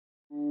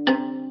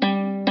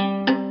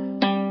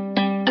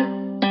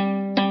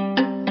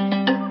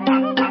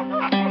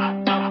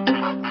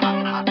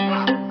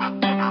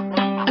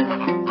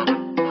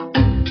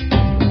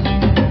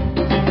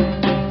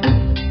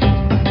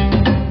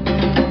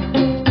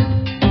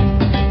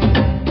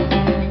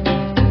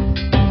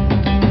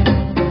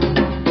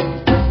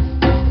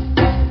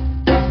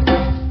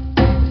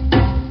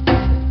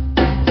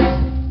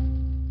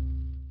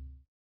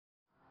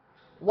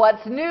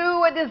What's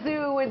new at the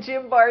zoo with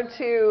Jim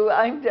Bartu?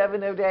 I'm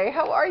Devin O'Day.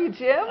 How are you,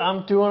 Jim?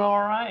 I'm doing all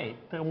right.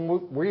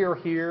 We are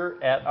here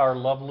at our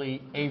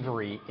lovely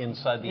aviary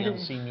inside the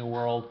NC New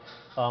World.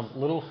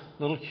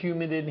 Little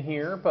humid in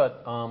here,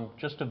 but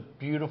just a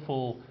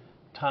beautiful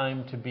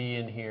time to be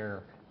in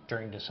here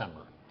during December.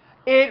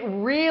 It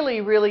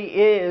really, really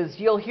is.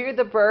 You'll hear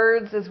the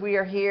birds as we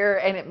are here,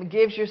 and it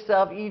gives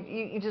yourself,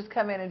 you just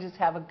come in and just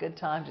have a good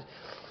time.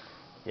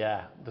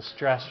 Yeah, the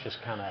stress just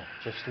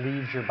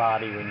leaves your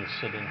body when you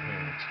sit in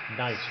here. It's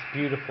nice,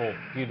 beautiful,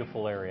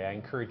 beautiful area. I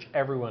encourage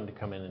everyone to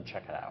come in and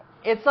check it out.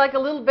 It's like a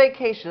little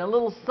vacation, a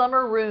little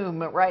summer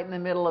room right in the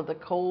middle of the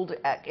cold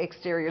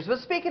exteriors. But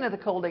speaking of the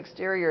cold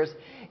exteriors,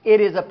 it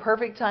is a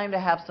perfect time to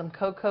have some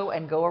cocoa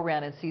and go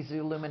around and see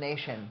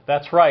Zoolumination.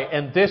 That's right,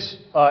 and this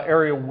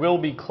area will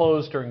be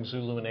closed during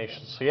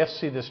Zoolumination, so you have to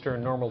see this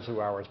during normal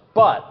zoo hours.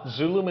 But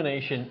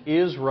Zoolumination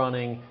is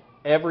running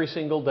every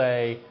single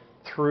day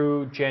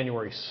through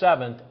January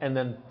 7th, and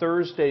then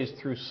Thursdays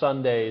through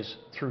Sundays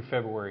through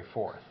February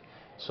 4th.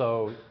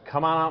 So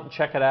come on out and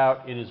check it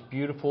out. It is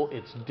beautiful.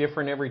 It's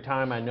different every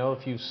time. I know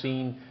if you've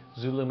seen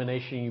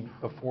Zoolumination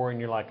before and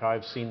you're like, oh,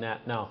 I've seen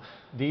that. No,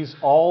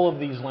 all of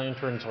these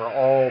lanterns are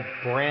all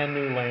brand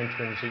new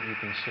lanterns that you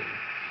can see.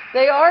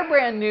 They are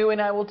brand new,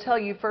 and I will tell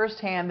you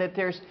firsthand that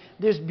there's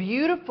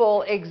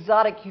beautiful,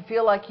 exotic, you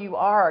feel like you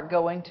are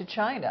going to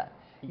China.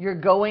 You're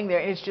going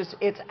there.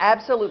 It's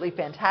absolutely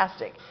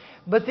fantastic.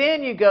 But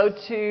then you go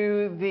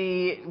to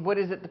the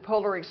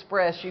Polar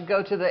Express. You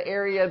go to the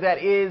area that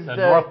is the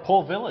North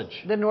Pole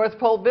Village. The North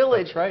Pole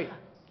Village. That's right.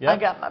 Yep. I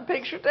got my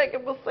picture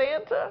taken with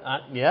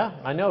Santa. Yeah,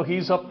 I know.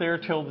 He's up there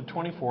till the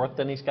 24th.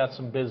 Then he's got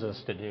some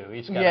business to do.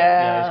 He's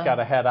got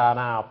to head on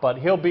out. But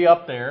he'll be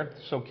up there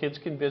so kids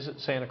can visit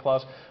Santa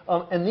Claus.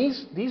 And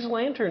these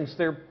lanterns,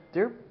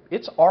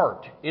 it's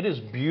art. It is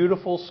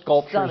beautiful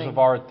sculptures of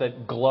art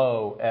that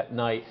glow at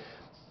night.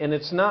 And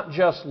it's not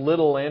just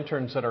little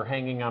lanterns that are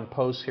hanging on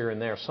posts here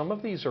and there. Some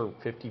of these are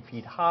 50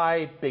 feet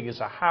high, big as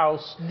a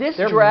house.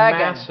 They're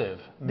massive,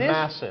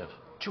 massive.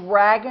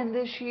 Dragon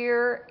this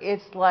year,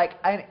 it's like,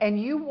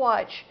 and you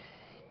watch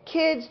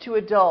kids to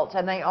adults,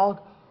 and they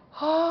all,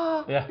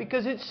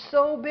 because it's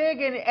so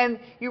big, and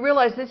you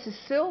realize this is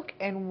silk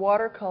and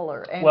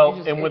watercolor.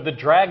 And with the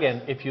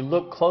dragon, if you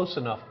look close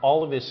enough,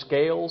 all of his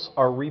scales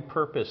are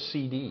repurposed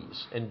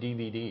CDs and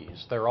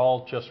DVDs. They're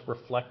all just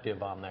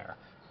reflective on there.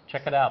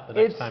 Check it out the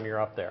next time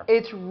you're up there.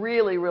 It's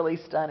really, really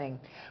stunning.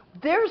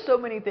 There are so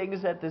many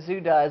things that the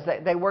zoo does.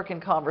 They work in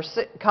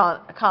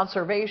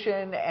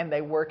conservation, and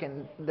they work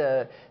in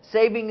the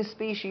saving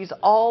species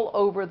all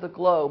over the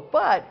globe.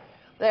 But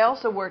they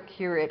also work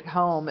here at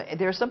home.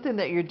 There's something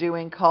that you're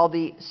doing called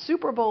the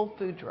Super Bowl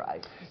Food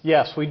Drive.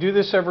 Yes, we do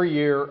this every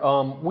year.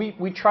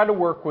 We try to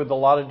work with a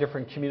lot of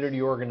different community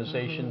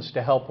organizations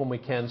to help when we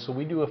can. So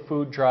we do a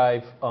food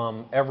drive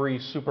every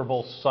Super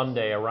Bowl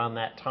Sunday around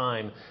that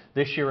time.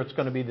 This year it's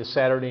going to be the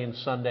Saturday and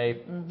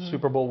Sunday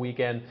Super Bowl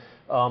weekend.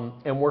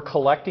 And we're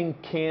collecting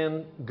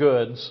canned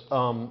goods,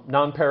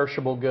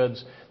 non-perishable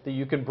goods that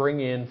you can bring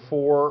in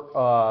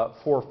for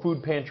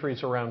food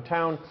pantries around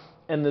town.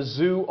 And the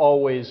zoo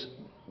always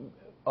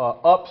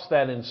ups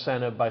that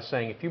incentive by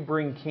saying, if you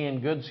bring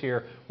canned goods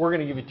here, we're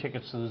going to give you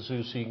tickets to the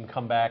zoo so you can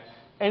come back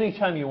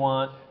anytime you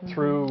want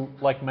through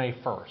like May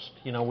 1st.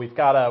 You know, we've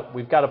got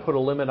to put a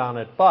limit on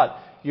it, but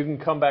you can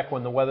come back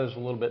when the weather's a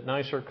little bit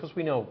nicer, because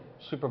we know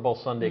Super Bowl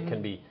Sunday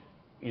can be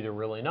either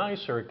really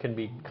nice or it can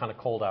be kind of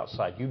cold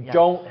outside. You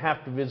don't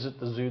have to visit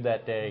the zoo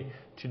that day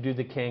to do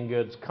the canned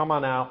goods. Come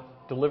on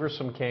out, deliver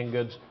some canned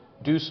goods,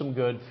 do some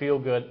good, feel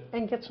good,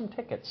 and get some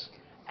tickets.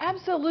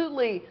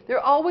 Absolutely. There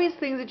are always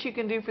things that you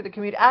can do for the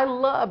community. I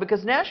love,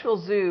 because Nashville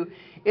Zoo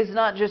is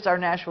not just our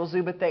Nashville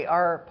Zoo, but they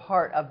are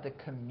part of the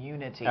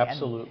community.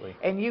 Absolutely.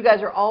 And you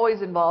guys are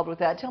always involved with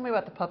that. Tell me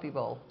about the Puppy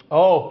Bowl.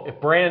 Oh, it's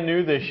brand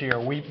new this year.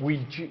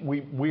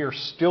 We are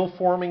still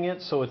forming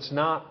it, so it's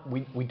not,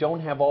 we don't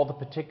have all the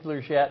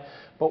particulars yet,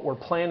 but we're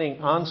planning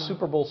on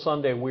Super Bowl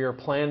Sunday, we are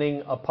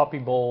planning a Puppy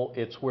Bowl.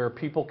 It's where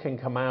people can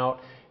come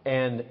out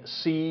and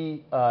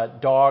see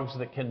dogs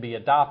that can be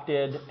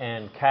adopted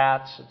and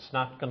cats. It's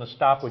not going to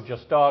stop with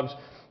just dogs.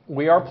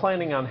 We are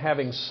planning on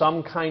having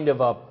some kind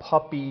of a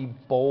puppy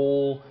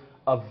bowl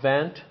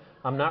event.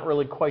 I'm not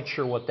really quite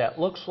sure what that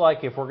looks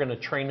like, if we're going to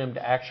train them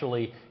to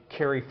actually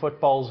carry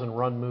footballs and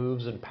run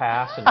moves and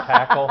pass and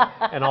tackle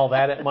and all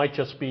that. It might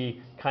just be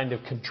kind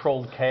of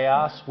controlled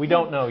chaos. We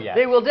don't know yet.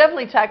 They will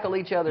definitely tackle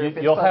each other if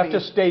it's You'll puppies.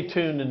 have to stay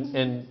tuned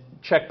and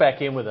check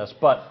back in with us.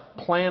 But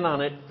plan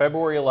on it,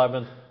 February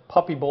 11th.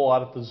 Puppy Bowl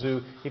out at the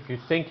zoo. If you're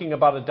thinking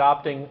about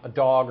adopting a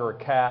dog or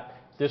a cat,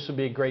 this would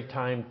be a great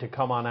time to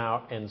come on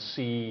out and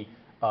see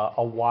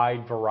a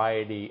wide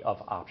variety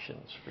of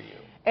options for you.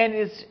 And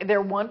is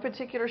there one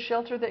particular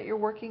shelter that you're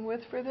working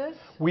with for this?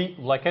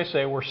 Like I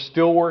say, we're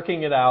still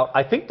working it out.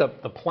 I think the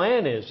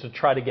plan is to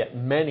try to get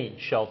many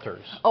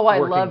shelters. Oh, I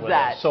love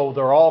that. So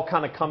they're all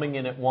kind of coming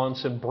in at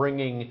once and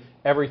bringing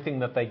everything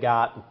that they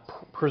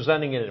got,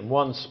 presenting it in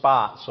one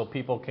spot so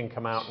people can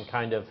come out and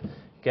kind of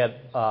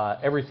get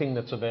everything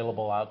that's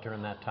available out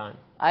during that time.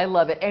 I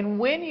love it. And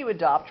when you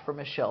adopt from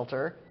a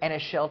shelter and a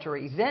shelter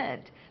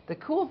event, the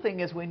cool thing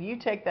is when you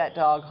take that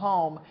dog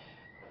home,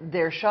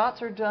 their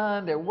shots are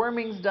done, their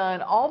worming's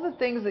done, all the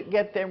things that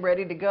get them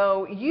ready to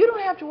go. You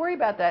don't have to worry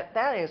about that.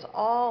 That is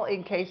all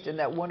encased in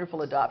that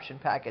wonderful adoption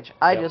package.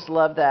 I just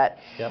love that.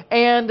 Yep.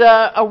 And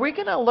are we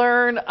going to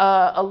learn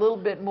a little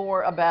bit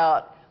more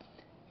about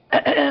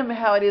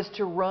how it is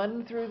to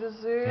run through the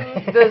zoo?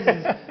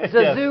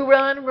 The zoo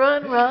run,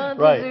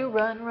 Right. the zoo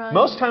run.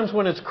 Most times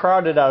when it's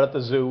crowded out at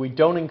the zoo, we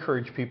don't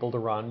encourage people to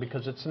run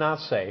because it's not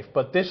safe.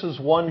 But this is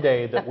one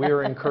day that we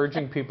are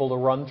encouraging people to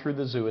run through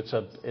the zoo. It's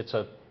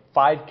a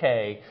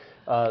 5K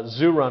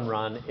zoo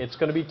run. It's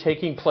going to be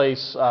taking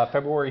place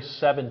February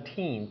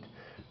 17th,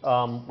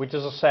 which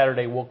is a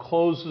Saturday. We'll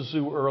close the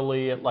zoo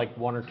early at like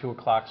 1 or 2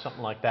 o'clock,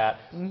 something like that.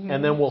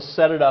 And then we'll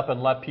set it up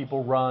and let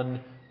people run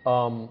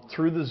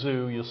through the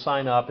zoo. You'll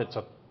sign up. It's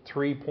a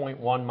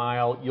 3.1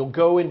 mile. You'll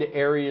go into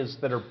areas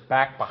that are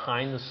back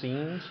behind the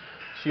scenes.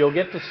 So you'll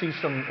get to see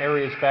some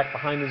areas back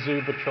behind the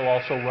zoo, but you'll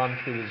also run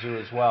through the zoo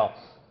as well.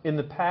 In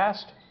the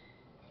past,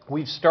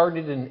 we've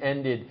started and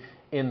ended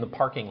in the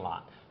parking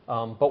lot.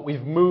 But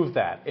we've moved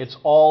that. It's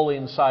all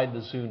inside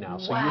the zoo now.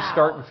 So you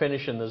start and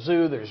finish in the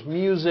zoo. There's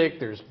music.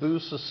 There's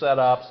booths set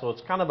up. So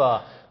it's kind of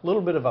a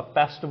little bit of a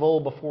festival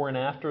before and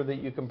after that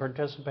you can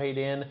participate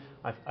in.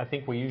 I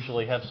think we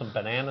usually have some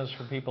bananas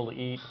for people to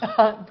eat.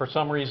 For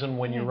some reason,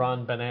 when you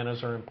run,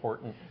 bananas are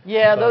important.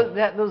 Yeah, So,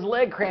 those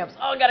leg cramps.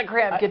 Oh, I got a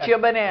cramp. Get you a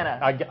banana.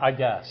 I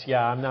guess.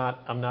 Yeah, I'm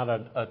not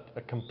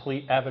a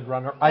complete avid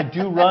runner. I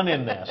do run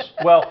in this.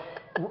 Well,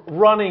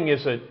 running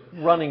is a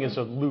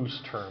loose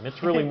term.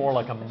 It's really more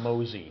like a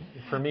mosey.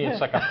 For me,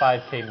 it's like a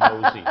 5K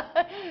mosey.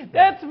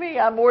 That's me.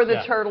 I'm more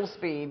the turtle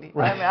speed.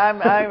 Right.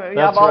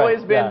 I've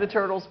always been the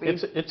turtle speed.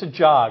 It's a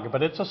jog,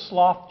 but it's a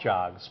sloth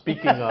jog.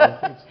 Speaking of,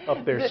 it's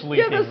up there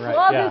sleeping. Yeah, the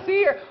sloth is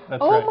here.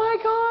 That's oh right. my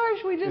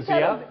gosh, we just Is he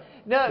had out?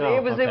 No,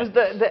 it was okay.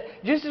 the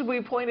just as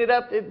we pointed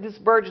up, this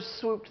bird just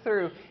swooped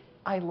through.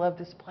 I love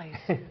this place.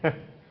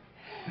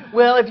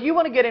 Well, if you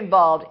want to get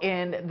involved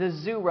in the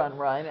Zoo Run,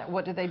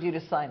 what do they do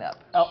to sign up?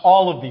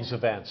 All of these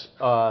events.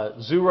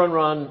 Zoo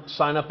Run,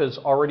 sign up is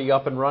already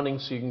up and running,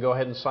 so you can go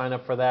ahead and sign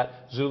up for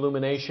that.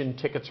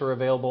 Zoolumination, tickets are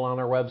available on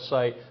our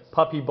website.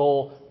 Puppy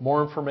Bowl,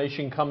 more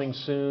information coming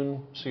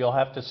soon, so you'll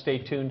have to stay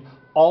tuned.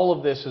 All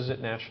of this is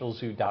at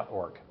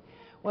nationalzoo.org.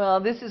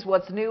 Well, this is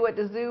What's New at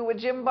the Zoo with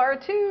Jim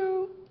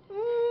Bartu.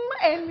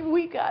 And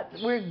we've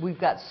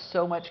got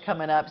so much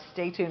coming up.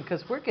 Stay tuned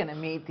because we're going to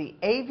meet the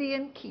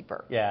avian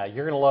keeper. Yeah,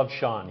 you're going to love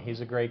Sean.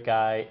 He's a great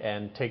guy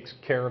and takes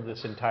care of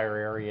this entire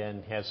area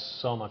and has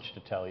so much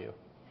to tell you.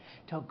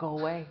 Don't go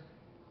away.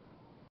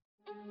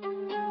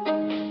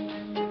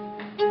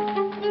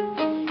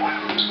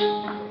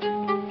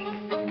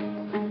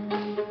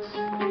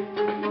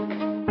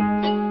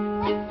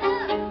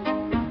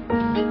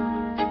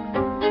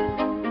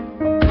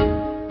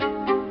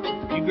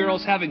 You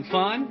girls having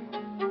fun?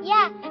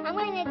 Yeah, I'm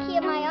going to key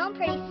of my own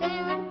pretty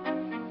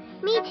soon.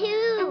 Me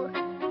too.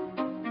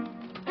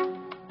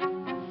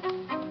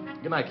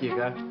 Good night, Kia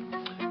guy.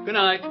 Good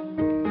night.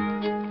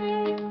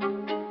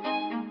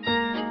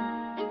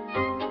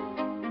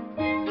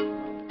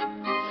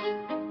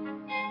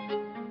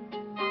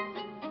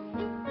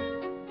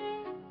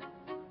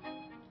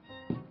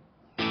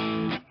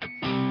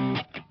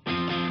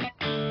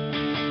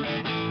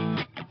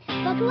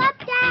 Buckle up,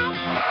 Dad.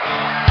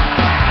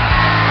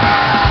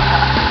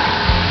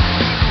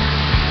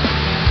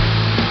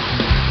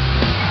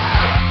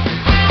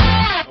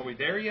 Are we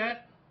there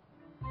yet?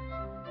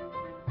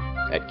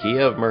 At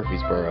Kia of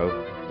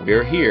Murfreesboro,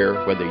 we're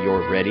here whether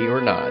you're ready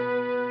or not.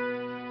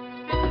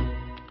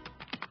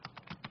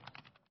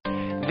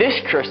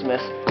 This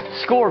Christmas,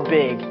 score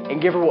big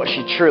and give her what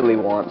she truly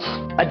wants.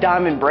 A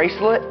diamond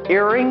bracelet,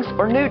 earrings,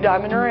 or new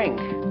diamond ring.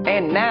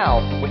 And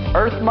now, with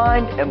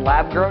Earthmind and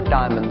lab-grown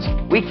diamonds,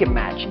 we can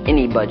match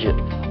any budget.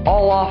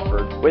 All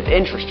offered with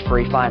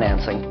interest-free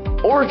financing.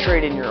 Or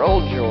trade in your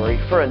old jewelry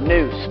for a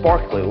new,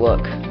 sparkly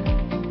look.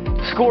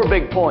 Score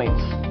big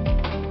points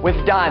with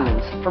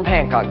diamonds from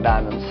Hancock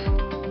Diamonds.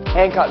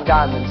 Hancock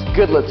Diamonds,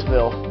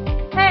 Goodlettsville.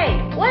 Hey,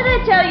 what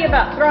did I tell you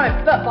about throwing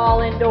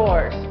football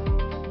indoors?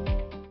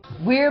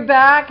 We're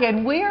back,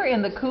 and we're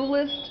in the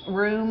coolest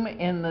room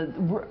in the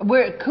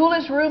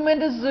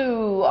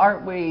zoo,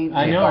 aren't we?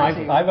 I know.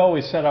 Bartu? I've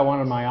always said I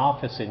wanted my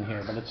office in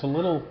here, but it's a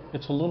little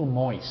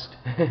moist.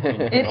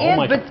 It All is,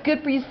 my- but it's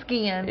good for your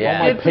skin. Yeah.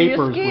 All my Good for your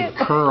papers skin.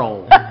 would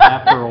curl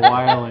after a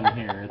while in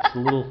here. It's a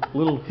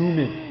little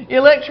humid.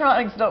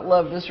 Electronics don't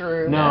love this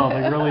room. No,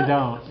 they really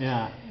don't.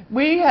 Yeah.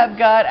 We have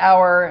got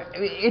our,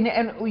 and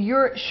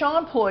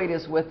Sean Ployd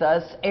is with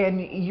us, and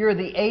you're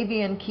the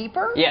avian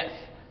keeper? Yes.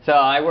 So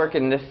I work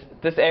in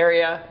this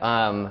area.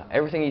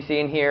 Everything you see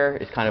in here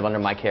is kind of under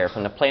my care,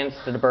 from the plants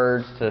to the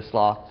birds to the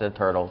sloths to the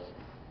turtles.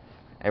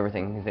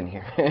 Everything is in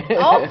here.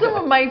 All some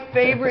of my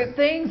favorite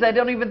things. I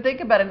don't even think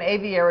about an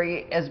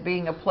aviary as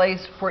being a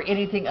place for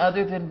anything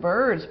other than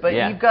birds, but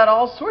Yeah. you've got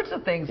all sorts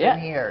of things Yeah. in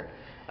here.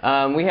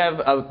 We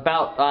have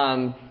about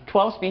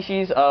 12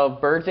 species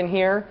of birds in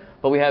here,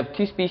 but we have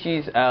 2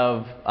 species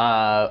of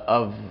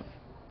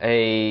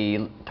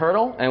a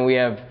turtle, and we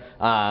have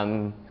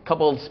a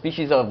couple of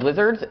species of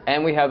lizards,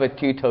 and we have a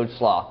two-toed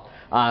sloth.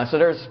 So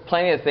there's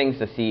plenty of things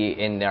to see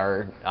in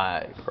our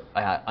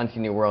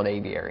Unseen New World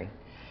aviary.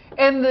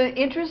 And the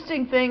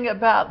interesting thing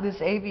about this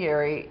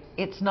aviary,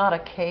 it's not a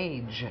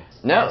cage.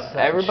 No, as such.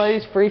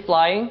 everybody's free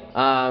flying.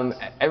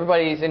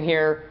 Everybody's in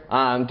here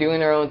doing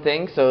their own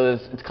thing, so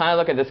it's kind of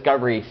like a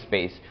discovery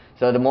space.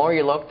 So the more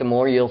you look, the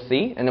more you'll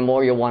see, and the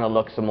more you'll want to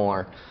look some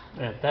more.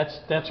 Yeah,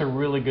 that's a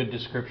really good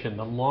description.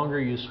 The longer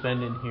you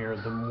spend in here,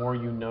 the more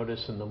you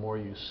notice and the more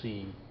you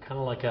see. Kind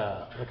of like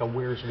a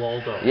Where's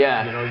Waldo.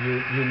 Yeah. You know,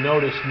 you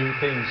notice new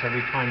things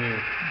every time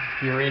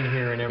you're in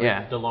here,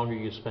 and the longer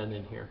you spend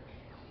in here.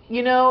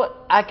 You know,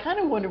 I kind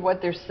of wonder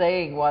what they're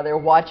saying while they're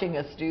watching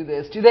us do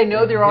this. Do they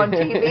know they're on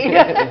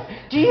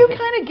TV? Do you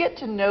kind of get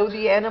to know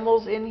the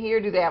animals in here?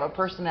 Do they have a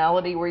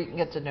personality where you can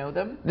get to know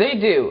them? They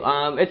do.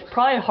 It's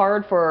probably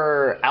hard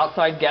for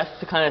outside guests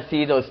to kind of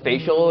see those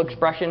facial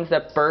expressions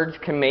that birds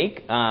can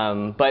make.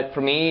 But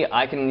for me,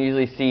 I can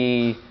usually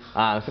see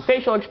some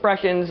facial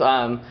expressions.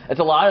 It's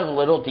a lot of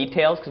little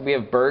details because we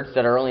have birds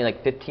that are only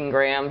like 15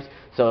 grams.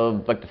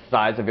 So like the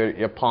size of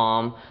your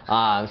palm.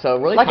 So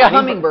really like tiny, a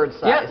hummingbird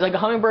size. Yeah, like a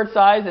hummingbird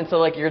size. And so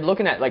like you're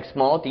looking at like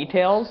small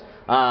details.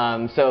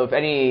 So if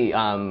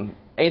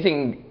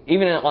anything,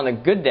 even on a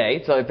good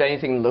day, so if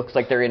anything looks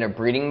like they're in a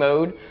breeding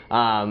mode,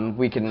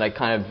 we can like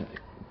kind of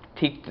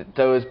teach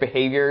those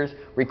behaviors,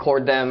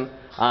 record them.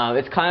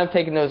 It's kind of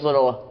taking those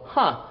little,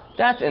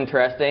 that's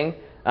interesting.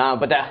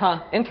 But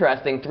that,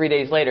 interesting, 3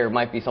 days later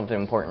might be something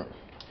important.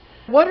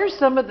 What are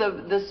some of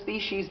the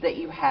species that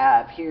you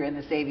have here in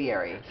this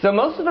aviary? So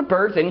most of the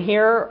birds in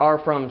here are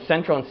from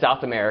Central and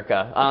South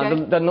America.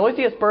 Okay. The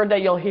noisiest bird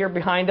that you'll hear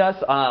behind us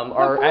is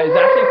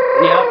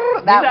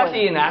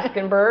actually an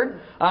African bird.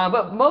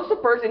 But most of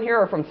the birds in here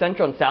are from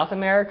Central and South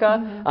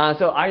America. Mm-hmm.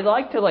 So I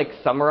like to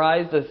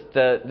summarize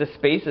the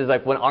spaces.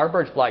 Like when our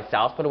birds fly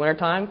south for the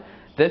wintertime,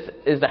 this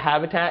is the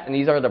habitat, and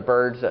these are the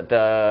birds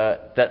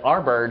that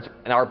our birds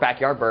and our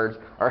backyard birds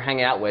are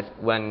hanging out with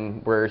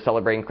when we're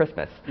celebrating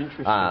Christmas.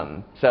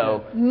 Interesting.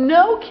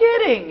 No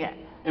kidding.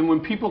 And when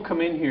people come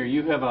in here,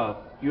 you have a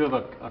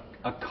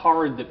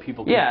card that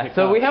people can pick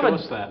so up. we have Show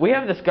us that. we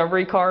have a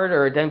discovery card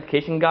or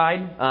identification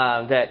guide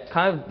that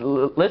kind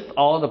of lists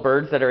all the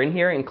birds that are in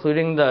here,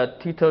 including the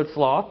two-toed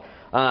sloth.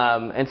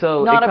 And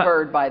so not a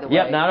bird, by the way.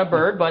 Yeah, not a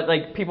bird, but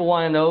like people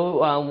want to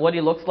know what he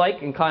looks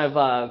like and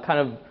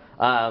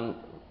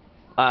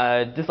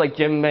just like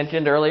Jim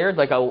mentioned earlier, it's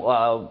like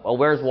a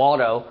Where's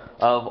Waldo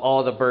of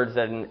all the birds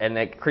and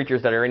the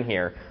creatures that are in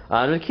here.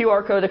 There's a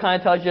QR code that kind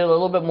of tells you a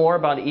little bit more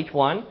about each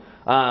one,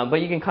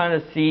 but you can kind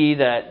of see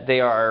that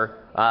they are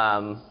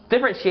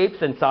different shapes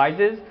and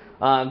sizes.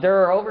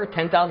 There are over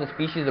 10,000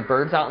 species of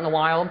birds out in the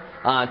wild,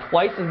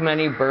 twice as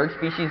many bird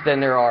species than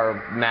there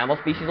are mammal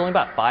species, only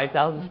about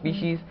 5,000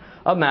 species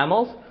of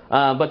mammals,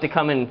 but they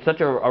come in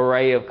such an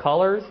array of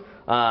colors.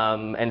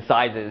 And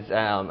sizes,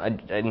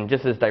 and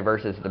just as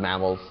diverse as the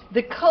mammals.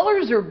 The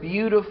colors are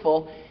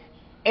beautiful,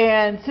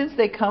 and since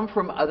they come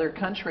from other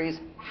countries,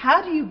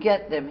 how do you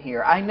get them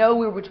here? I know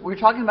we were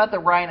talking about the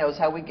rhinos,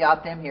 how we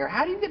got them here.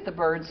 How do you get the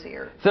birds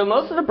here? So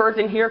most of the birds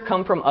in here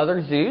come from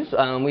other zoos.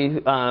 We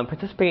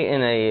participate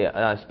in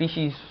a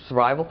species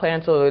survival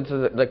plan. So it's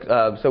like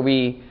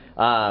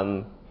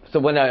so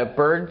when a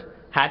bird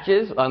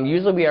hatches,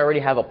 usually we already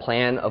have a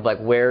plan of like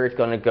where it's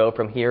going to go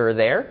from here or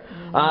there.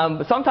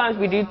 But sometimes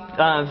we do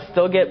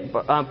still get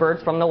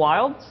birds from the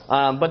wild,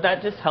 but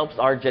that just helps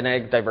our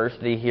genetic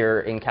diversity here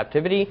in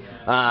captivity.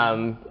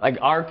 Like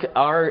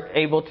our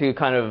able to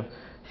kind of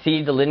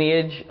see the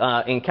lineage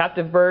in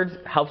captive birds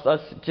helps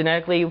us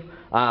genetically,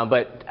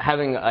 but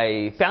having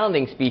a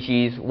founding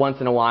species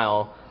once in a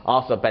while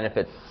also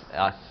benefits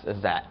us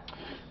as that.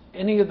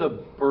 Any of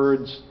the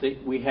birds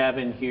that we have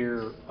in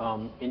here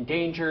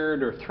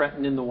endangered or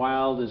threatened in the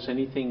wild? Is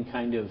anything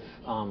kind of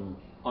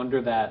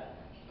under that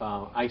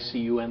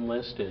ICUN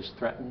list as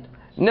threatened?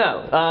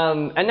 No,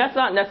 and that's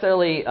not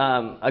necessarily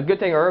a good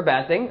thing or a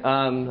bad thing.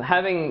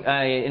 Having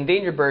an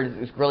endangered bird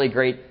is really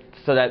great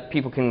so that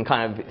people can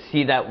kind of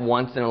see that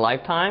once in a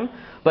lifetime.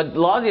 But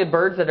a lot of the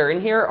birds that are in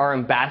here are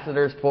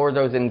ambassadors for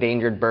those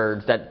endangered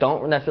birds that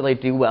don't necessarily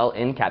do well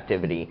in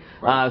captivity.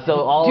 Right.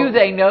 So do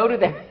they know? Do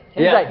they?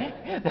 Yeah.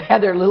 Like, they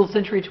had their little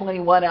Century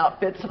 21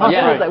 outfits on.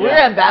 Yeah. Like, we're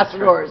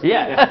ambassadors.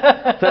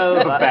 Yeah. So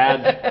a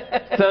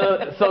badge.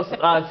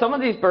 So some of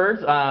these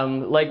birds,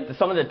 like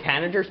some of the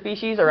tanager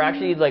species, are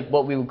actually like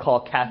what we would call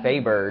cafe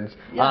birds.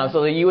 Yeah.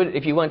 So that you would,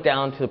 if you went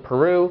down to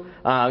Peru,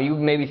 you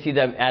would maybe see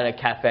them at a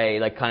cafe,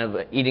 like kind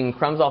of eating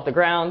crumbs off the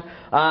ground.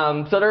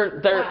 So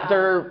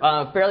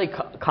they're fairly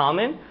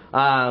common,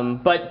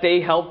 but they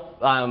help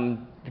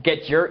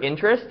get your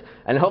interest,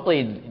 and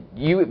hopefully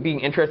you being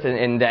interested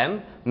in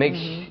them makes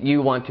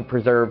you want to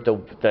preserve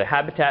the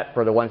habitat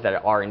for the ones that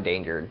are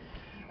endangered.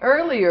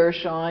 Earlier,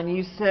 Sean,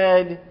 you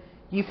said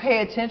you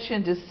pay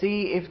attention to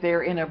see if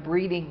they're in a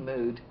breeding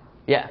mood.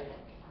 Yeah.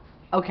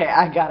 Okay,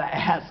 I gotta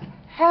ask,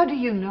 how do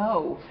you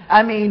know?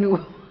 I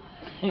mean,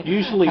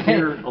 Usually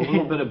hear a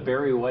little bit of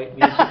Barry White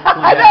music.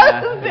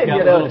 They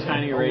Got little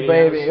tiny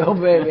radios. Oh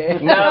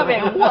baby. No. I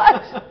mean,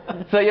 what?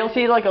 So you'll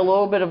see like a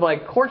little bit of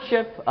like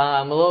courtship,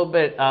 a little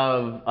bit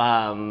of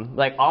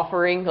like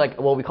offering, like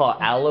what we call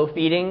allo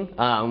feeding,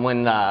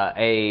 when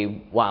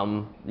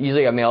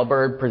usually a male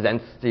bird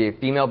presents the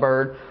female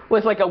bird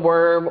with like a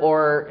worm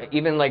or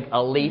even like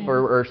a leaf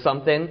or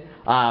something.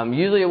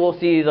 Usually we'll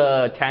see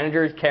the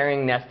tanagers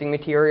carrying nesting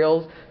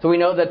materials, so we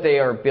know that they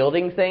are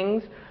building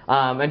things.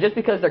 And just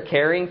because they're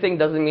carrying things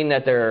doesn't mean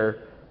that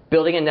they're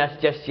building a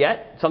nest just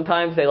yet.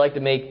 Sometimes they like to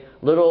make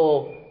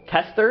little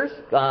testers,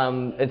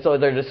 and so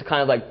they're just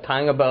kind of like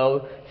tying a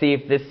bow, see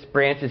if this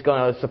branch is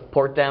going to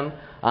support them,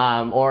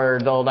 or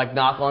they'll like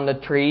knock on the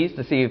trees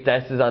to see if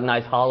this is a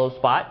nice hollow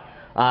spot.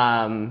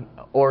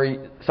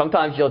 Or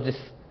sometimes you'll just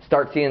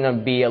start seeing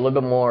them be a little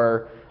bit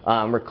more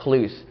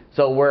recluse.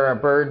 So where a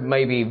bird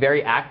may be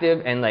very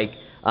active and like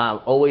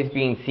always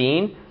being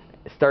seen,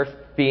 starts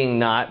being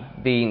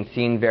not being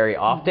seen very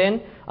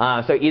often.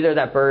 So either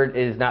that bird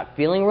is not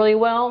feeling really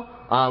well,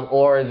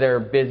 or they're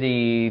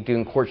busy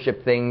doing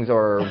courtship things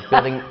or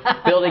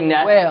building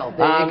nests. Well,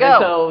 there you go.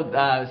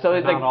 So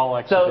it's Not like all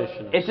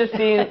exhibitionists.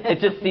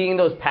 it's just seeing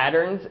those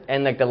patterns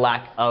and like the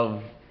lack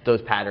of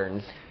those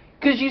patterns.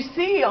 Because you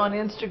see on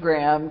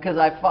Instagram, because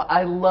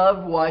I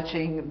love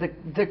watching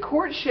the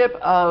courtship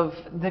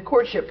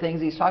things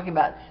he's talking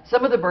about.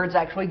 Some of the birds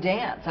actually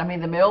dance. I mean,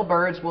 the male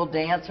birds will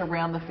dance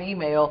around the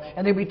female,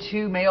 and there'll be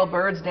two male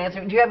birds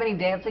dancing. Do you have any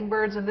dancing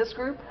birds in this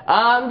group?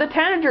 The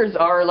tanagers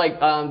are like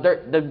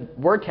the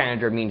word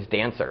tanager means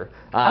dancer.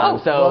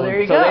 Well,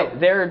 there you go.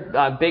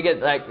 They're big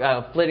at like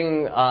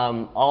flitting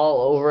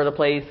all over the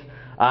place.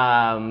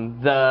 Our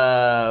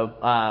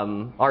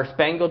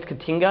spangled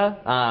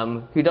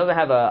Katinga, who doesn't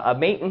have a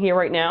mate in here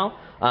right now,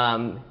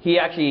 he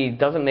actually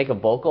doesn't make a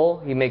vocal.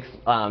 He makes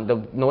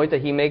the noise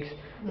that he makes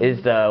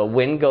is the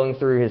wind going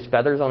through his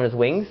feathers on his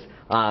wings.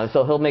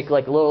 So he'll make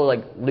like little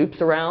like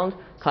loops around,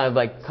 kind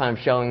of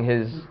showing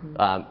his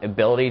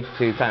ability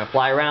to kind of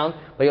fly around.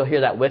 But you'll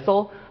hear that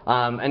whistle.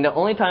 And the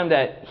only time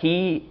that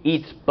he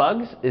eats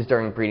bugs is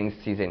during breeding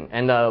season.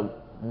 And the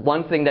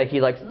one thing that he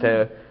likes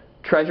to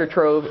treasure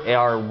trove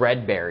are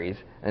red berries,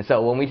 and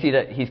so when we see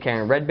that he's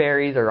carrying red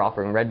berries or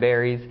offering red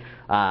berries,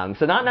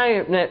 so not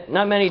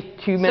many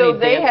too many so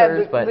they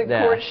dancers, have but the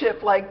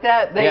courtship like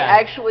that. They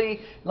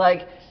actually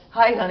like,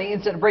 hi honey,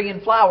 instead of bringing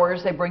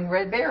flowers, they bring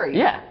red berries.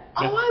 Yeah.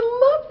 Oh,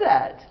 I love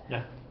that.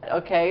 Yeah.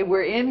 Okay,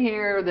 we're in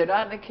here. They're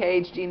not in a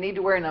cage. Do you need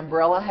to wear an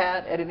umbrella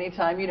hat at any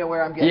time? You know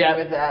where I'm getting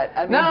with that.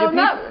 I mean, no,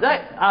 not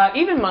that.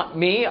 Even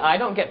me, I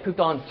don't get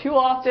pooped on too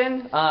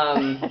often. You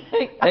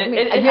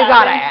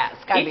gotta ask.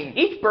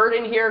 Each bird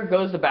in here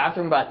goes to the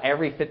bathroom about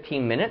every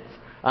 15 minutes,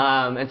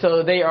 and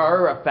so they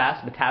are a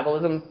fast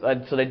metabolism,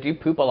 so they do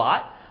poop a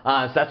lot.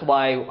 So that's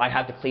why I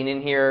have to clean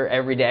in here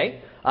every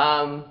day.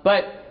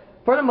 But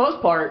for the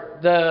most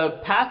part,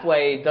 the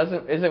pathway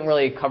isn't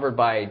really covered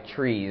by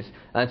trees,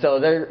 and so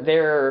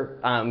they're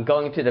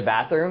going to the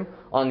bathroom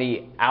on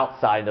the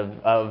outside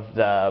of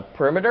the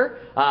perimeter,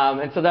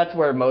 and so that's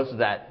where most of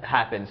that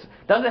happens.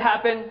 Does it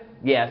happen?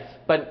 Yes,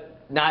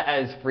 but not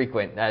as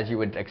frequent as you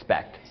would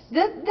expect.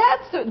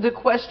 That's the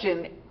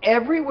question.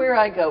 Everywhere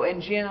I go,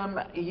 and Jim,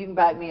 you can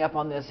back me up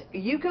on this.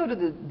 You go to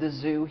the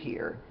zoo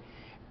here.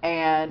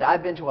 And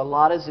I've been to a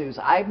lot of zoos.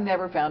 I've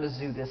never found a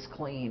zoo this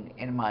clean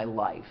in my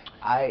life.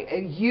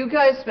 You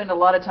guys spend a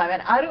lot of time,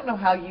 and I don't know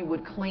how you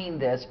would clean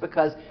this,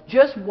 because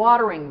just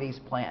watering these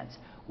plants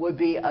would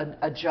be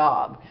a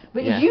job.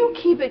 But you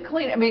keep it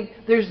clean. I mean,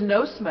 there's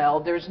no smell.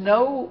 There's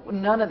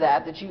none of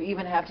that you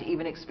even have to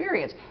even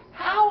experience.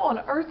 How on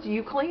earth do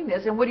you clean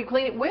this, and what do you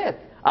clean it with?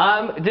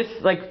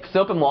 Just like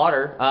soap and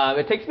water.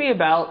 It takes me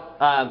about,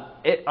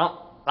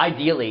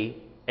 ideally,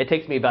 it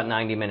takes me about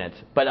 90 minutes,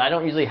 but I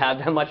don't usually have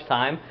that much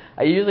time.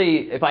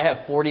 If I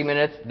have 40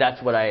 minutes,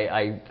 that's what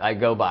I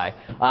go by.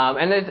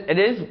 And it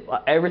is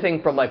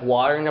everything from like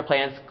watering the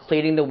plants,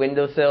 cleaning the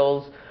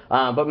windowsills,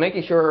 but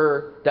making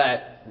sure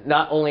that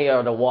not only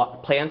are the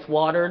plants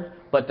watered,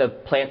 but the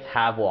plants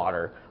have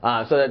water.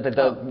 So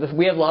that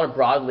we have a lot of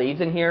broad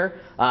leaves in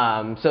here.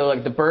 So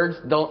like the birds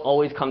don't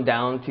always come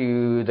down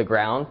to the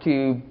ground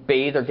to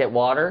bathe or get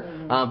water,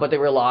 but they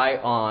rely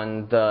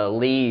on the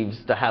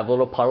leaves to have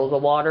little puddles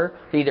of water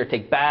to either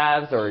take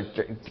baths or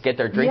to get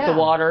their drinks of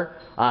water.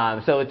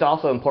 So it's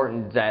also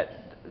important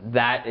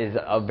that is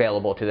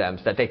available to them,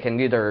 so that they can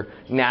do their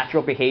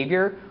natural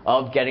behavior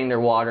of getting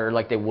their water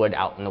like they would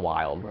out in the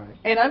wild. Right.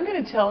 And I'm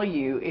going to tell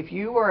you, if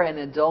you are an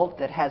adult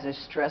that has a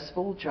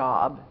stressful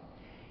job,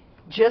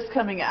 just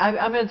coming,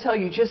 I'm going to tell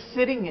you, just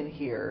sitting in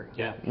here,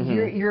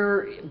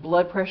 your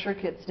blood pressure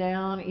gets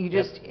down. You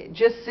just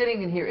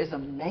sitting in here is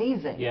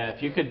amazing. Yeah,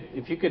 if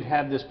you could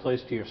have this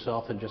place to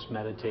yourself and just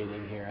meditate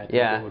in here, I think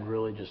it would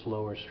really just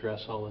lower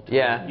stress all the time.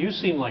 Yeah. You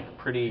seem like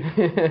a pretty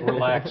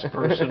relaxed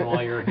person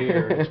while you're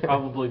here. It's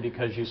probably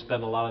because you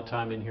spend a lot of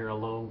time in here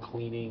alone,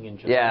 cleaning and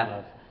just kind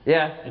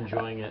of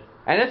enjoying it.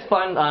 And it's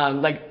fun.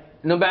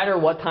 No matter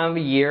what time of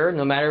year,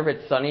 no matter if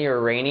it's sunny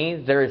or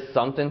rainy, there is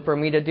something for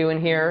me to do in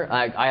here.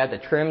 I have to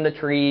trim the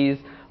trees.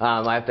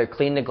 I have to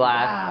clean the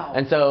glass. Wow.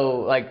 And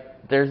so,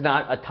 like, there's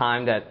not a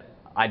time that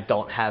I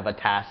don't have a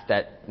task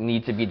that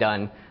needs to be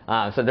done.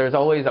 So there's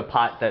always a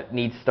pot that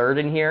needs stirred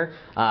in here.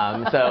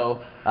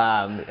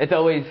 It's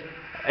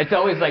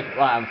always like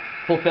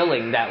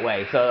fulfilling that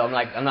way. So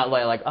I'm not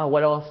like, oh,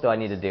 what else do I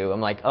need to do?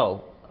 I'm like,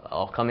 oh,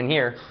 I'll come in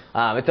here.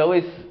 It's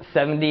always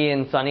 70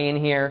 and sunny in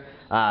here,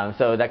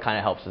 so that kind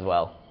of helps as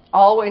well.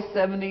 Always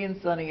 70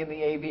 and sunny in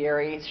the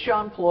aviary.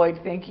 Sean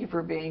Floyd, thank you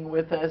for being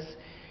with us.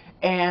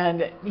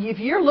 And if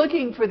you're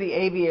looking for the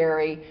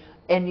aviary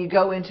and you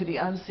go into the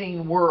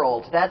unseen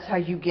world, that's how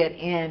you get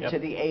into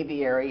the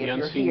aviary The if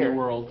you're unseen here.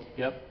 world.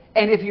 Yep.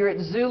 And if you're at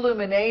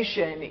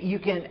Zoolumination, you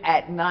can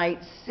at night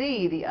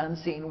see the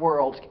unseen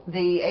world.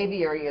 The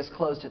aviary is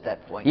closed at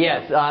that point.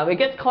 Yes, it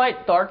gets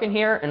quite dark in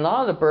here, and a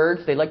lot of the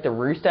birds, they like to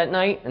roost at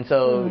night, and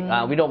so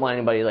we don't want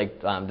anybody like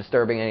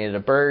disturbing any of the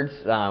birds,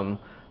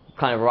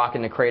 kind of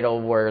rocking the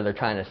cradle where they're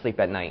trying to sleep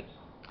at night.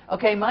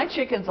 Okay, my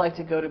chickens like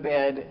to go to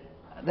bed.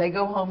 They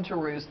go home to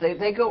roost.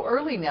 They go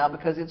early now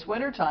because it's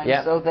wintertime,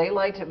 so they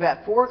like to,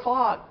 about 4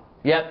 o'clock.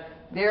 Yep.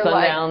 They're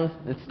sundown,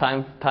 it's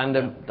time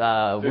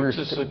to roost.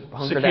 It's a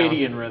hunker down.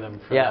 circadian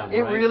rhythm for Yeah. them,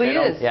 It right? really They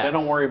don't- is. Yeah. They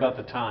don't worry about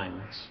the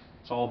time.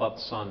 It's all about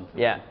the sun.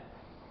 Yeah.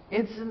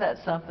 Isn't that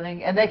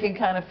something? And they can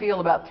kind of feel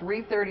about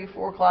 3:30,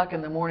 4 o'clock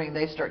in the morning,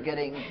 they start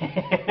getting,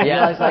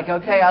 Yeah. it's like,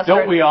 okay, I'll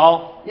start. Don't we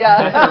all? Yeah.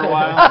 After a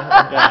while?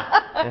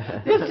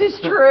 Yeah. This is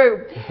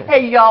true.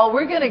 Hey, y'all,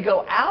 we're going to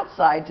go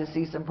outside to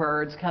see some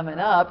birds coming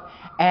up.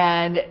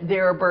 And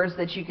there are birds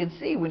that you can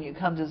see when you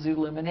come to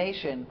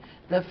Zoolumination.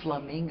 The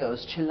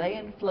flamingos,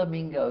 Chilean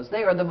flamingos.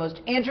 They are the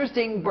most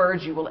interesting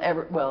birds you will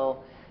ever,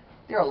 well,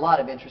 there are a lot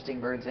of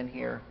interesting birds in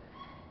here.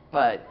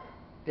 But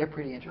they're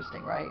pretty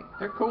interesting, right?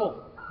 They're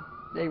cool.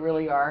 They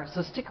really are.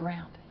 So stick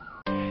around.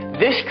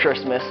 This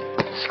Christmas,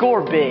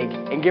 score big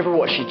and give her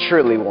what she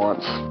truly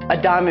wants. A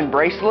diamond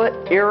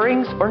bracelet,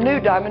 earrings, or new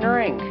diamond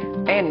ring.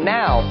 And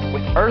now,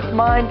 with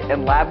Earthmind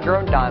and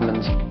lab-grown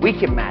diamonds, we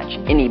can match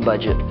any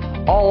budget.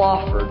 All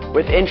offered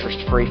with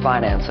interest-free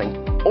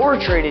financing. Or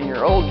trade in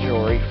your old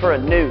jewelry for a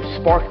new,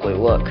 sparkly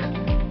look.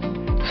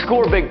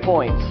 Score big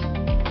points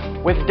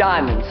with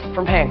diamonds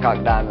from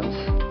Hancock Diamonds.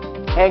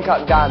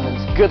 Hancock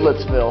Diamonds,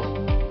 Goodlettsville.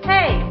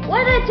 Hey,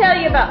 what did I tell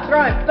you about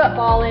throwing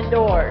football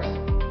indoors?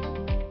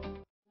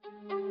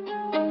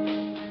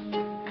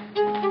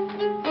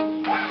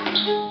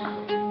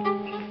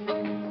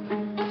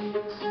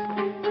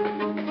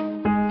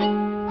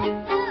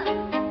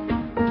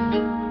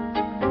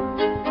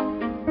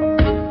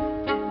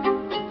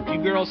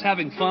 You girls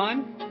having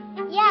fun?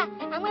 Yeah,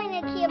 I'm going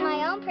to key of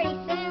my own pretty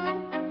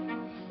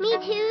soon. Me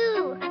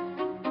too.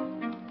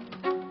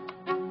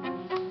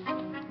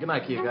 Good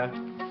night, Kia guy.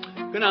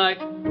 Good night.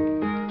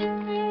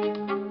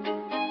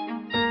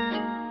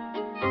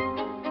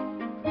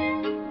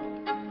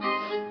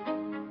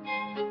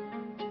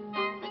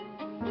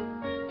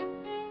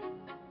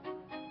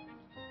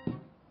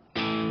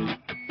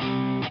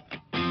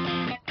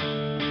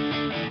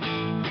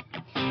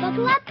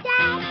 Buckle up,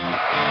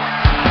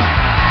 Dad.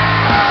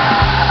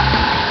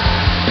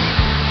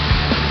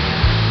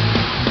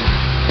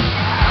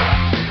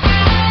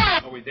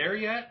 Are we there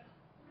yet?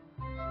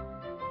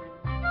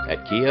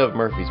 At Kia of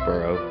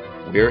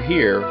Murfreesboro, we're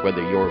here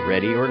whether you're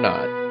ready or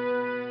not.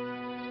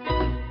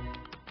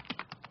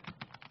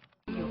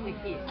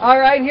 All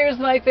right, here's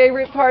my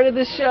favorite part of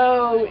the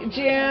show.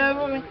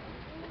 Jim,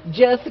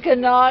 Jessica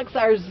Knox,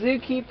 our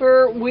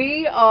zookeeper.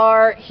 We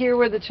are here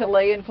with the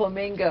Chilean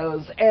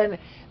flamingos, and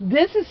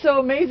this is so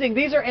amazing.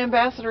 These are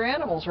ambassador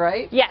animals,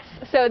 right? Yes,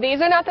 so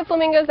these are not the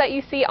flamingos that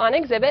you see on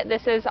exhibit.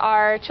 This is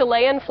our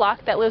Chilean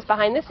flock that lives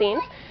behind the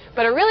scenes.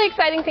 But a really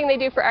exciting thing they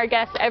do for our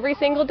guests every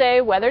single day,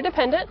 weather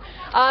dependent,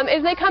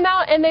 is they come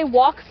out and they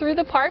walk through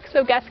the park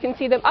so guests can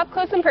see them up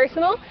close and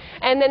personal.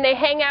 And then they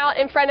hang out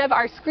in front of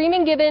our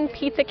Screaming Gibbon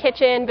Pizza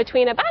Kitchen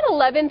between about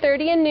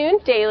 11:30 and noon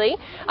daily.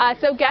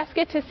 So guests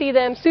get to see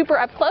them super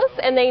up close,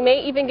 and they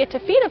may even get to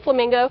feed a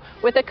flamingo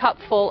with a cup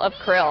full of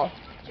krill.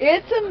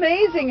 It's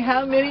amazing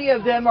how many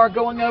of them are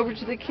going over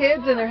to the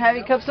kids and they're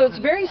having cups, so it's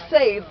very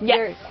safe.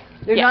 Yes.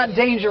 They're Yes. not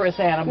dangerous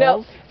animals.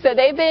 No. So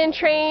they've been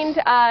trained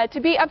to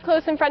be up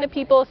close in front of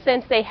people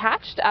since they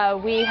hatched.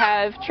 We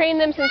have trained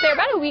them since they're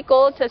about a week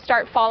old to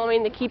start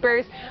following the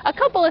keepers a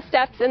couple of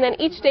steps, and then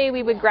each day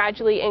we would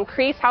gradually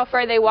increase how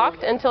far they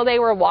walked until they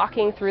were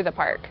walking through the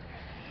park.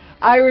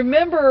 I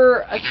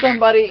remember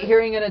somebody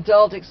hearing an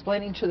adult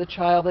explaining to the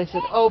child, they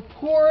said, oh,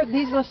 poor,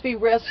 these must be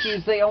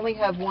rescues. They only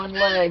have one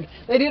leg.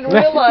 They didn't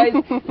realize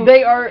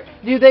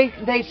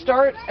they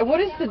start, what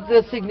is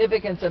the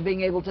significance of being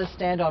able to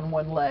stand on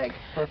one leg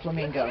for a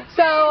flamingo?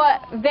 So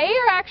they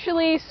are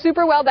actually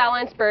super well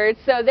balanced birds,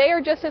 so they are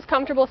just as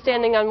comfortable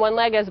standing on one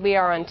leg as we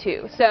are on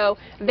two. So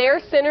their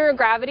center of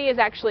gravity is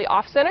actually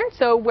off center,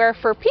 so where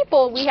for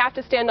people we have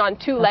to stand on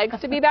two legs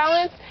to be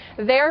balanced,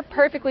 they're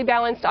perfectly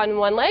balanced on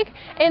one leg,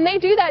 and they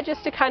do that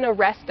just to kind of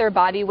rest their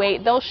body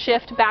weight. They'll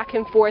shift back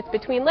and forth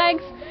between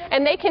legs,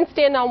 and they can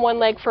stand on one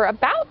leg for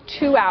about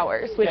 2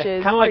 hours, which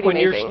is kind of like when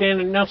pretty you're amazing.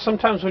 standing. Now,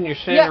 sometimes when you're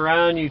standing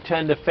around, you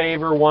tend to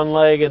favor one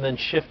leg and then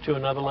shift to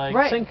another leg.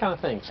 Right. Same kind of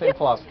thing, same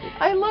philosophy.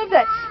 I love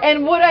that.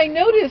 And what I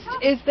noticed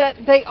is that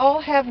they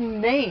all have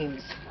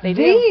names. They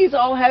do. These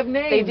all have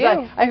names. They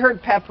do. I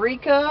heard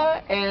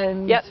paprika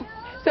and... Yep.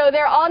 So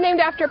they're all named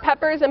after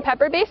peppers and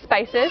pepper-based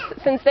spices.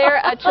 Since they're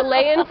a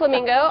Chilean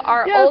flamingo,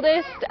 our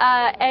oldest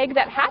egg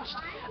that hatched,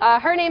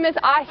 her name is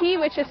Aji,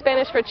 which is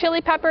Spanish for chili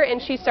pepper, and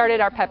she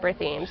started our pepper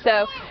theme.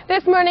 So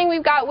this morning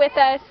we've got with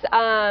us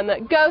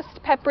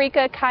ghost,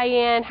 paprika,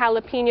 cayenne,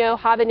 jalapeno,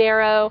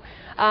 habanero.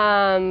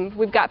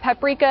 We've got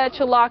paprika,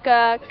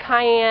 chilaka,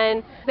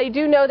 cayenne. They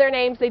do know their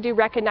names. They do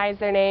recognize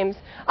their names.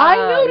 I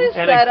noticed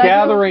and that.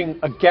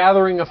 A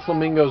gathering of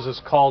flamingos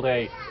is called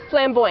a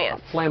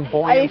flamboyance.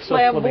 Flamboyance. A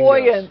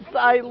flamboyance.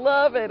 I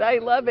love it. I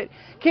love it.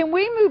 Can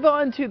we move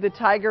on to the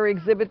tiger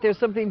exhibit? There's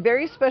something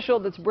very special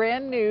that's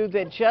brand new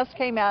that just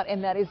came out,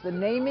 and that is the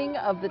naming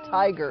of the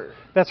tiger.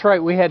 That's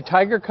right. We had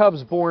tiger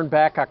cubs born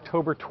back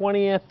October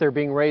 20th. They're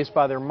being raised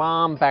by their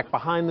mom back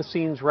behind the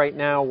scenes right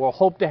now. We'll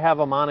hope to have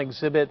them on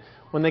exhibit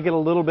when they get a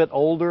little bit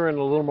older and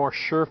a little more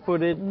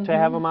sure-footed to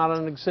have them out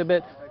on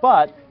exhibit.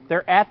 But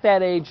they're at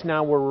that age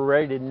now where we're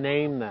ready to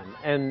name them.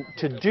 And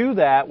to do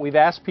that, we've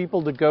asked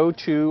people to go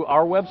to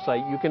our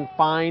website. You can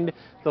find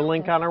the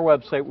link on our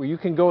website where you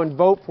can go and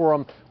vote for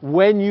them.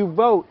 When you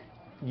vote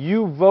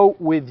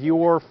with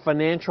your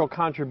financial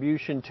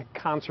contribution to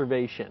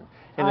conservation.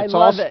 And it's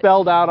all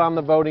spelled out on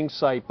the voting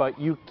site, but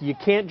you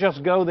can't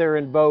just go there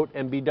and vote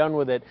and be done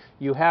with it.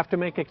 You have to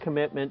make a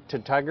commitment to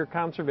tiger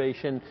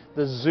conservation.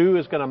 The zoo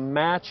is going to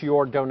match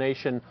your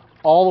donation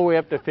all the way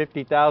up to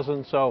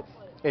 $50,000. So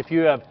if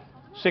you have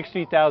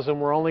 $60,000,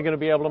 we're only going to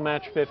be able to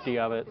match 50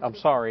 of it. I'm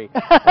sorry.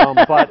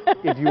 But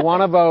if you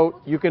want to vote,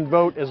 you can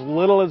vote as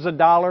little as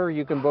 $1.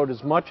 You can vote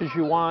as much as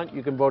you want.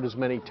 You can vote as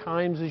many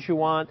times as you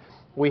want.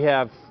 We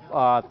have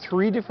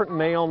 3 different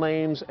male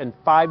names and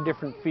 5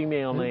 different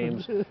female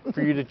names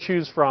for you to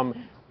choose from.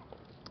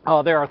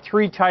 There are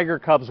 3 tiger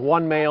cubs,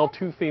 1 male,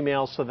 2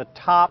 females. So the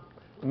top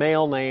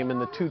male name and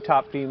the 2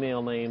 top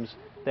female names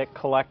that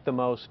collect the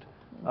most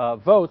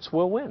votes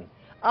will win.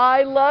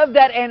 I love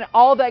that, and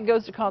all that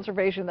goes to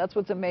conservation. That's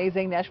what's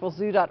amazing,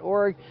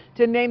 NashvilleZoo.org,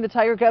 to name the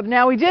tiger cub.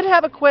 Now, we did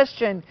have a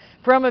question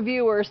from a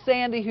viewer,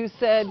 Sandy, who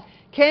said,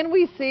 can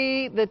we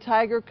see the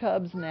tiger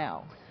cubs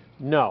now?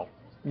 No,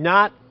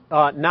 not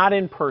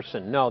in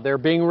person. No, they're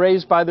being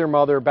raised by their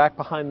mother back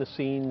behind the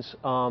scenes,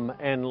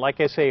 and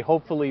like I say,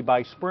 hopefully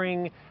by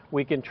spring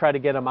we can try to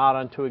get them out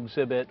onto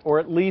exhibit, or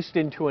at least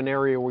into an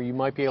area where you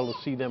might be able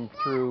to see them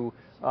through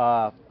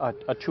a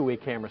two-way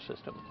camera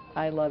system.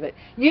 I love it.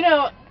 You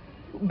know,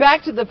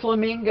 back to the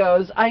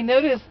flamingos, I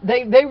noticed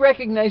they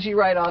recognize you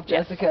right off,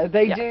 Jessica.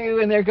 They do,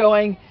 and they're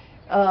going,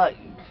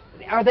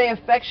 are they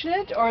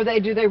affectionate, or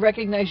do they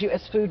recognize you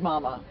as food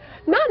mama?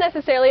 Not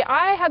necessarily.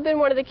 I have been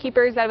one of the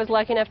keepers that was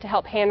lucky enough to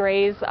help hand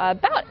raise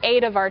about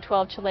 8 of our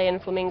 12 Chilean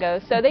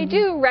flamingos. So they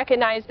do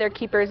recognize their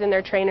keepers and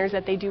their trainers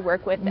that they do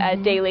work with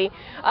daily.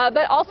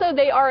 But also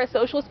they are a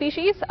social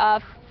species.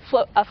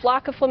 A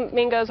flock of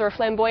flamingos, or a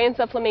flamboyance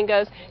of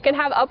flamingos, can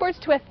have upwards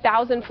to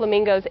 1,000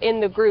 flamingos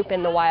in the group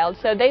in the wild.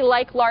 So they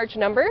like large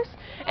numbers,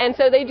 and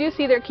so they do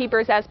see their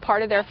keepers as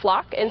part of their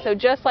flock. And so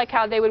just like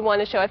how they would want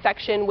to show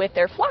affection with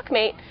their flock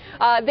mate,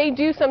 they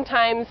do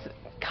sometimes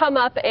come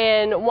up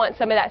and want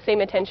some of that same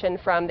attention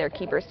from their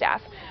keeper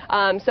staff.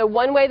 So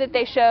one way that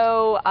they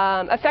show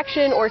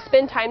affection or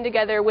spend time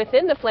together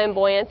within the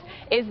flamboyance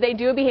is they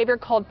do a behavior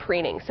called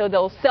preening. So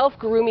they'll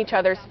self-groom each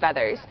other's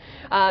feathers.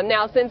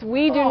 Now, since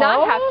we do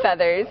not have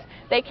feathers,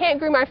 they can't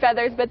groom our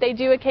feathers, but they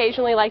do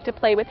occasionally like to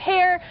play with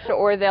hair,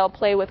 or they'll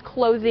play with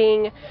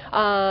clothing.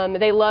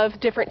 They love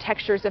different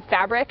textures of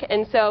fabric.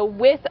 And so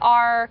with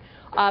our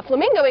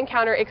flamingo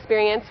encounter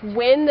experience,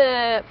 when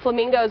the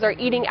flamingos are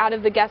eating out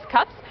of the guest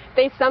cups,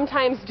 they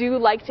sometimes do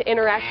like to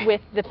interact with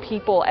the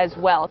people as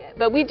well.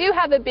 But we do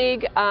have a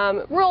big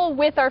rule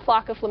with our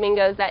flock of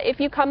flamingos that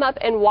if you come up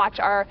and watch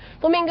our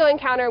flamingo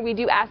encounter, we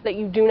do ask that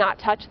you do not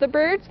touch the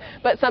birds,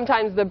 but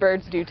sometimes the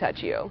birds do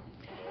touch you.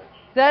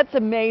 That's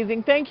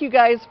amazing. Thank you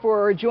guys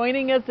for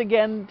joining us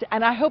again,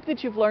 and I hope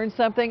that you've learned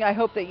something. I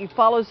hope that you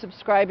follow,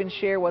 subscribe, and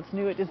share what's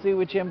new at the Zoo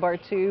with Jim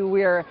Bartu.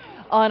 We're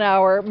on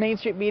our Main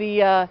Street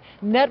Media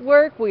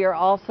Network. We are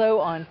also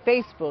on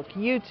Facebook,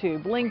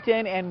 YouTube,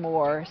 LinkedIn, and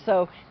more.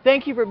 So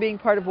thank you for being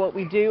part of what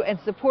we do and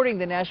supporting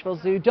the Nashville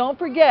Zoo. Don't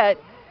forget,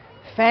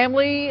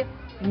 family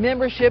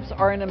memberships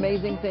are an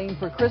amazing thing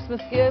for Christmas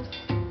gifts.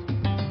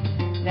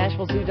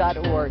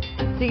 NashvilleZoo.org.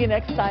 See you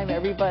next time,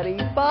 everybody.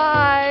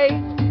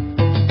 Bye.